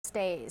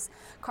stays.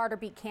 Carter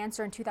beat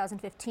cancer in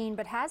 2015,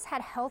 but has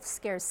had health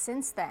scares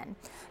since then.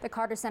 The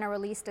Carter Center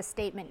released a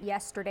statement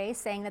yesterday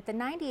saying that the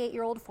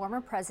 98-year-old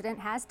former president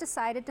has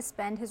decided to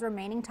spend his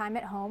remaining time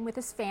at home with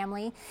his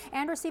family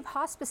and receive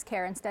hospice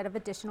care instead of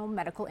additional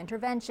medical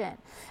intervention.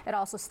 It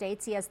also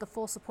states he has the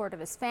full support of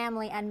his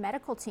family and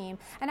medical team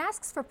and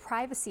asks for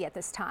privacy at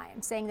this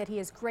time, saying that he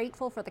is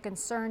grateful for the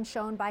concern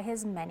shown by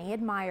his many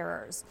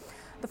admirers.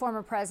 The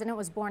former president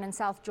was born in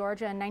South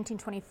Georgia in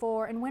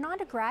 1924 and went on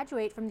to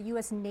graduate from the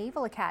U.S.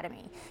 Naval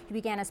Academy. He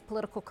began his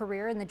political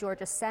career in the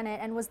Georgia Senate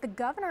and was the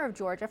governor of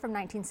Georgia from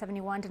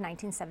 1971 to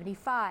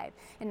 1975.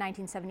 In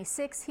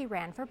 1976, he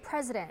ran for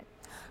president.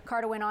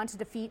 Carter went on to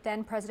defeat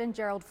then-President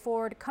Gerald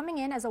Ford, coming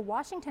in as a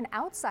Washington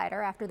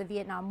outsider after the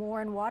Vietnam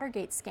War and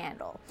Watergate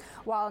scandal.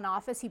 While in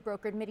office, he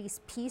brokered Mideast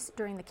peace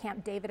during the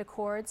Camp David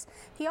Accords.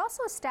 He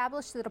also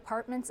established the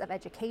Departments of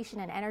Education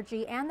and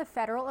Energy and the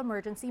Federal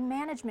Emergency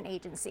Management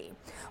Agency.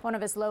 One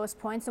of his lowest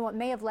points and what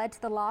may have led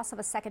to the loss of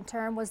a second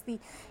term was the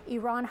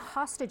Iran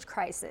hostage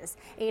crisis.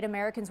 8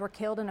 Americans were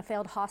killed in a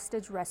failed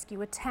hostage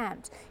rescue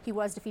attempt. He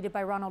was defeated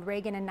by Ronald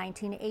Reagan in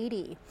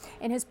 1980.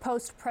 In his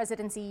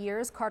post-presidency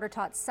years, Carter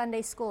taught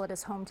Sunday school at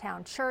his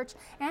hometown church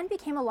and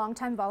became a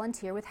longtime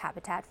volunteer with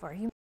Habitat for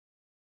Humanity.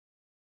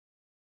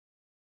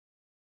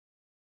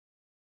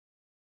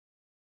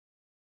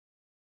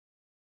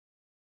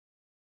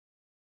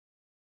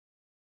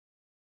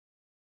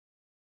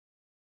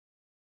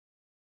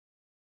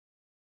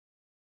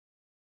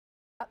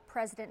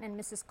 President and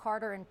Mrs.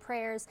 Carter in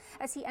prayers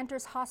as he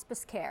enters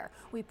hospice care.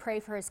 We pray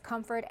for his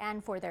comfort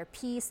and for their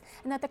peace,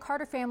 and that the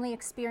Carter family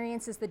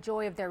experiences the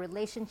joy of their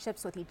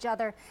relationships with each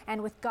other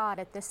and with God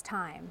at this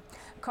time.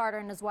 Carter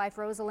and his wife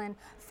Rosalind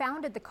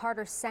founded the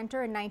Carter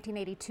Center in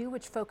 1982,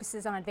 which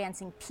focuses on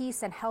advancing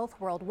peace and health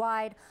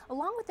worldwide,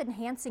 along with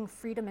enhancing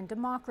freedom and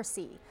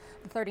democracy.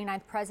 The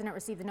 39th president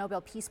received the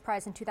Nobel Peace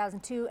Prize in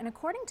 2002, and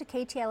according to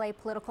KTLA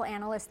political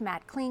analyst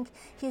Matt Klink,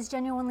 he is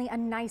genuinely a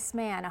nice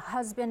man, a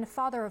husband,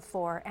 father of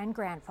 4, and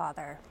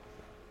grandfather.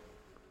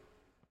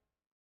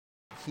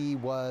 He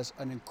was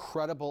an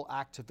incredible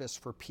activist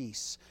for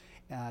peace.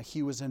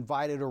 He was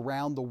invited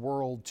around the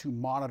world to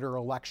monitor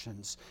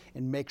elections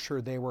and make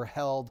sure they were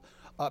held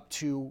up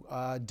to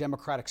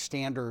democratic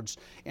standards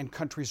in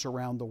countries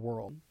around the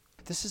world.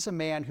 This is a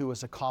man who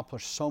has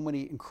accomplished so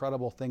many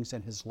incredible things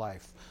in his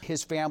life.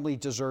 His family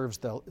deserves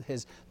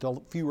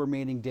the few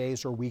remaining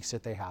days or weeks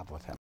that they have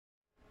with him.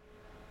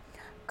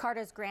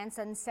 Carter's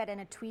grandson said in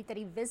a tweet that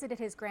he visited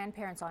his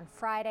grandparents on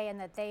Friday and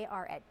that they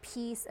are at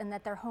peace and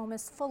that their home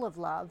is full of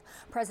love.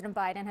 President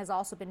Biden has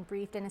also been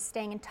briefed and is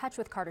staying in touch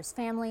with Carter's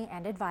family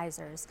and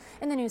advisors.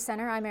 In the News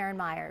Center, I'm Erin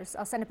Myers.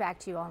 I'll send it back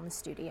to you all in the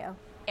studio.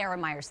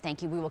 Erin Myers,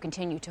 thank you. We will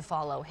continue to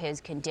follow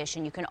his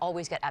condition. You can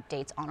always get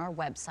updates on our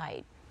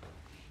website.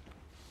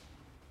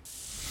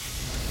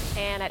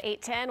 And at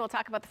 8:10, we'll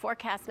talk about the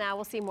forecast now.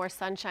 We'll see more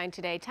sunshine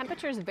today.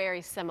 Temperatures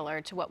very similar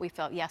to what we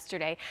felt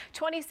yesterday.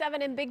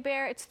 27 in Big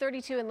Bear, it's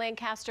 32 in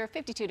Lancaster,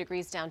 52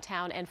 degrees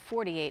downtown, and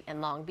 48 in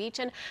Long Beach.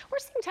 And we're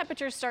seeing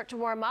temperatures start to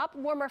warm up,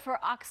 warmer for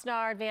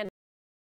Oxnard, Van